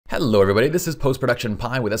Hello everybody, this is Post-Production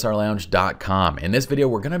Pie with SLRlounge.com. In this video,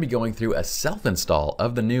 we're going to be going through a self-install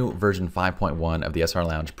of the new version 5.1 of the SLR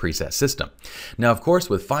Lounge preset system. Now, of course,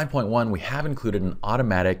 with 5.1, we have included an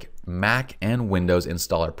automatic Mac and Windows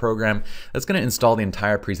installer program that's going to install the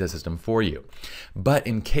entire preset system for you. But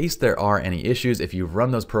in case there are any issues, if you've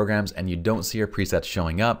run those programs and you don't see your presets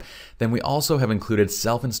showing up, then we also have included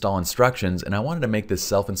self-install instructions, and I wanted to make this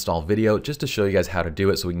self-install video just to show you guys how to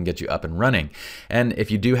do it so we can get you up and running. And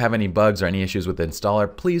if you do have any bugs or any issues with the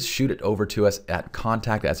installer, please shoot it over to us at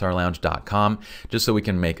contact@slrlounge.com just so we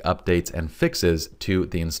can make updates and fixes to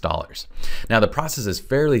the installers. Now, the process is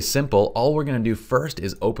fairly simple. All we're going to do first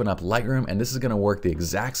is open up Lightroom, and this is going to work the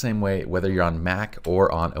exact same way whether you're on Mac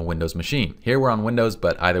or on a Windows machine. Here we're on Windows,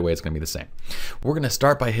 but either way it's going to be the same. We're going to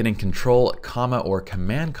start by hitting Control, comma, or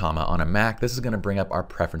Command, comma on a Mac. This is going to bring up our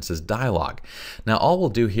preferences dialog. Now, all we'll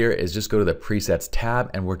do here is just go to the Presets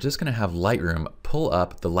tab, and we're just going to have Lightroom pull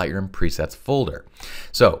up the Lightroom presets folder.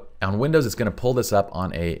 So on Windows, it's going to pull this up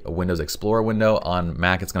on a Windows Explorer window. On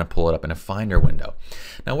Mac, it's going to pull it up in a Finder window.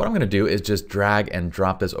 Now, what I'm going to do is just drag and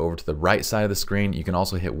drop this over to the right side of the screen. You can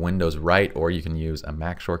also hit Windows right, or you can use a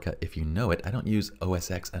Mac shortcut if you know it. I don't use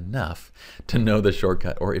OS X enough to know the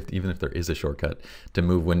shortcut, or even if there is a shortcut to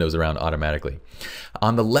move windows around automatically.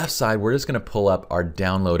 On the left side, we're just going to pull up our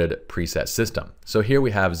downloaded preset system. So here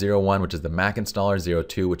we have 01, which is the Mac installer,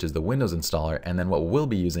 02, which is the Windows installer, and then what we'll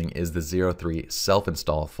be using is the 03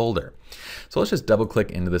 self-install folder. So let's just double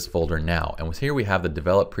click into this folder now. And here we have the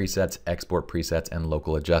develop presets, export presets, and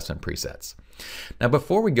local adjustment presets. Now,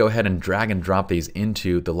 before we go ahead and drag and drop these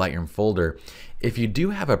into the Lightroom folder, if you do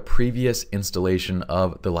have a previous installation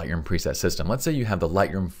of the Lightroom preset system, let's say you have the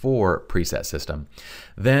Lightroom 4 preset system,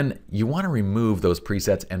 then you want to remove those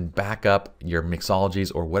presets and back up your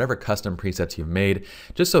mixologies or whatever custom presets you've made,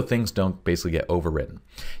 just so things don't basically get overwritten.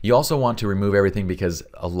 You also want to remove everything because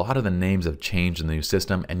a lot of the names have changed in the new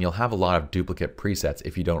system, and you'll have a lot of duplicate presets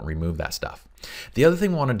if you don't remove that stuff. The other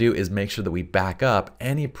thing we want to do is make sure that we back up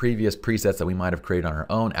any previous presets that we might have created on our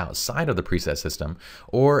own outside of the preset system,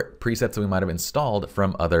 or presets that we might have installed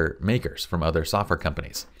from other makers, from other software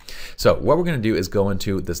companies. So what we're going to do is go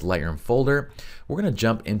into this Lightroom folder. We're going to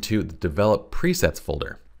jump into the develop presets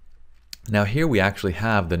folder. Now here we actually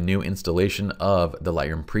have the new installation of the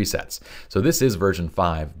Lightroom presets. So this is version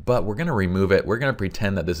 5, but we're going to remove it. We're going to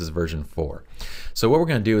pretend that this is version 4. So what we're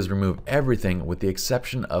going to do is remove everything with the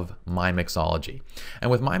exception of My Mixology.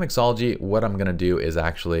 And with My Mixology, what I'm going to do is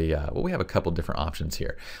actually, well, we have a couple different options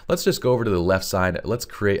here. Let's just go over to the left side. Let's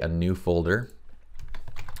create a new folder.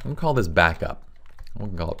 We'll call this backup. We'll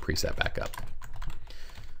call it preset backup.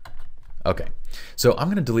 Okay, so I'm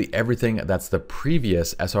going to delete everything that's the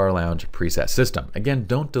previous SLR Lounge preset system. Again,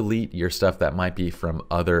 don't delete your stuff that might be from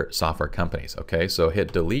other software companies, okay? So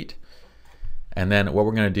hit delete, and then what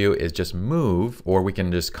we're going to do is just move, or we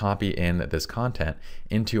can just copy in this content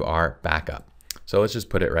into our backup. So let's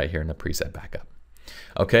just put it right here in the preset backup.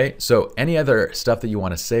 Okay, so any other stuff that you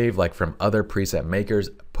want to save, like from other preset makers,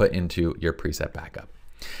 put into your preset backup.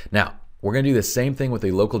 Now, we're going to do the same thing with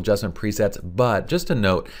the local adjustment presets, but just to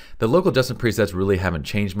note, the local adjustment presets really haven't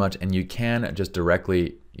changed much, and you can just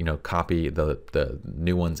directly, copy the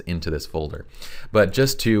new ones into this folder. But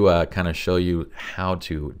just to kind of show you how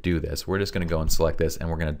to do this, we're just going to go and select this, and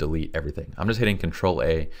we're going to delete everything. I'm just hitting Control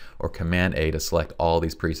A or Command A to select all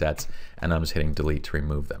these presets, and I'm just hitting delete to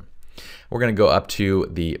remove them. We're going to go up to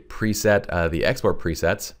the preset, the export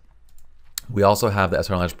presets. We also have the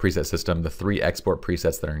SLR Lounge preset system, the 3 export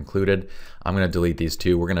presets that are included. I'm going to delete these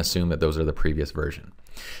 2. We're going to assume that those are the previous version.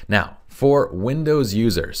 Now, for Windows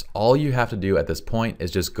users, all you have to do at this point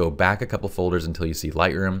is just go back a couple folders until you see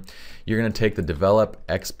Lightroom. You're going to take the develop,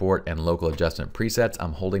 export, and local adjustment presets.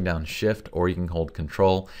 I'm holding down Shift, or you can hold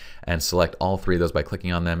Control and select all 3 of those by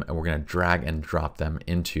clicking on them, and we're going to drag and drop them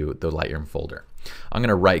into the Lightroom folder. I'm going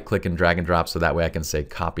to right click and drag and drop so that way I can say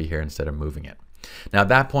copy here instead of moving it. Now at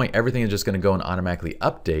that point, everything is just going to go and automatically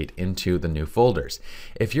update into the new folders.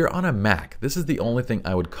 If you're on a Mac, this is the only thing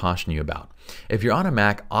I would caution you about. If you're on a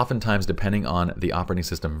Mac, oftentimes depending on the operating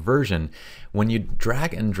system version, when you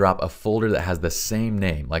drag and drop a folder that has the same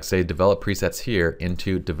name, like say develop presets here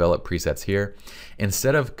into develop presets here,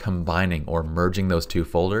 instead of combining or merging those 2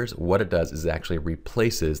 folders, what it does is it actually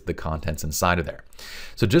replaces the contents inside of there.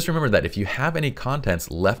 So just remember that if you have any contents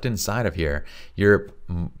left inside of here, your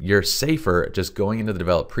you're safer just going into the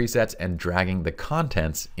develop presets and dragging the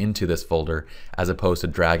contents into this folder as opposed to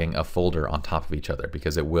dragging a folder on top of each other,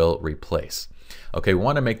 because it will replace. Okay, we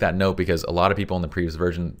want to make that note because a lot of people in the previous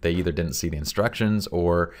version, they either didn't see the instructions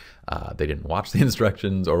or they didn't watch the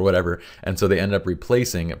instructions or whatever, and so they ended up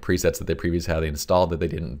replacing presets that they previously had installed that they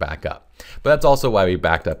didn't back up. But that's also why we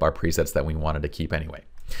backed up our presets that we wanted to keep anyway.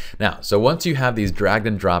 Now, so once you have these dragged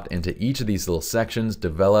and dropped into each of these little sections,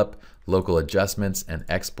 develop, local adjustments, and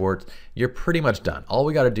export, you're pretty much done. All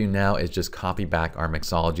we got to do now is just copy back our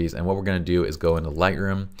mixologies, and what we're going to do is go into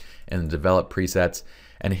Lightroom and develop presets.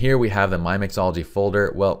 And here we have the My Mixology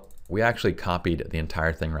folder. Well, we actually copied the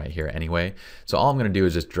entire thing right here anyway. So all I'm gonna do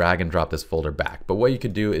is just drag and drop this folder back. But what you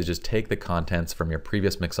could do is just take the contents from your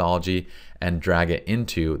previous mixology and drag it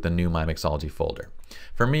into the new My Mixology folder.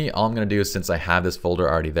 For me, all I'm gonna do is, since I have this folder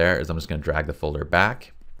already there, is I'm just gonna drag the folder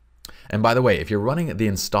back. And by the way, if you're running the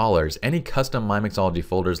installers, any custom My Mixology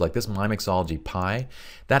folders like this My Mixology Pi,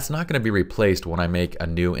 that's not going to be replaced when I make a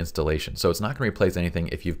new installation. So it's not going to replace anything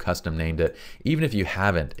if you've custom named it. Even if you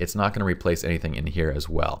haven't, it's not going to replace anything in here as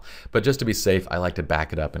well. But just to be safe, I like to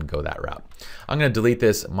back it up and go that route. I'm going to delete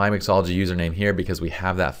this My Mixology username here because we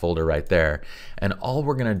have that folder right there. And all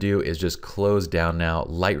we're going to do is just close down now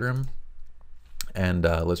Lightroom. And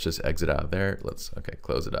let's just exit out of there. Okay,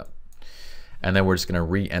 close it up. And then we're just gonna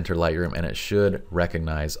re-enter Lightroom, and it should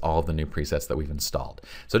recognize all the new presets that we've installed.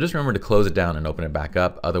 So just remember to close it down and open it back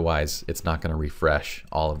up, otherwise it's not gonna refresh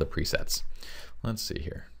all of the presets. Let's see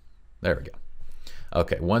here, there we go.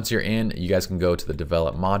 Okay, once you're in, you guys can go to the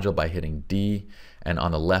develop module by hitting D, and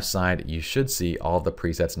on the left side, you should see all the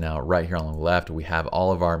presets now. Right here on the left, we have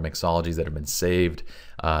all of our mixologies that have been saved,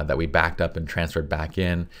 that we backed up and transferred back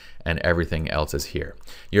in, and everything else is here.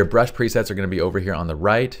 Your brush presets are gonna be over here on the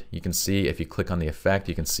right. You can see, if you click on the effect,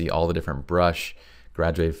 you can see all the different brush,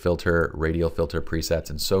 graduated filter, radial filter presets,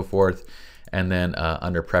 and so forth. And then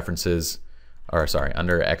under preferences,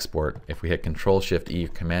 under export, if we hit Control-Shift-E,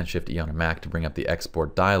 Command-Shift-E on a Mac to bring up the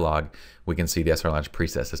export dialog, we can see the SLR Lounge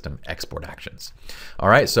preset system export actions. All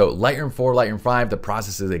right, so Lightroom 4, Lightroom 5, the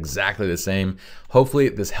process is exactly the same. Hopefully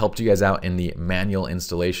this helped you guys out in the manual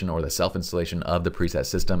installation or the self-installation of the preset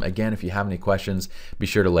system. Again, if you have any questions, be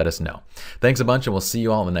sure to let us know. Thanks a bunch, and we'll see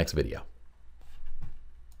you all in the next video.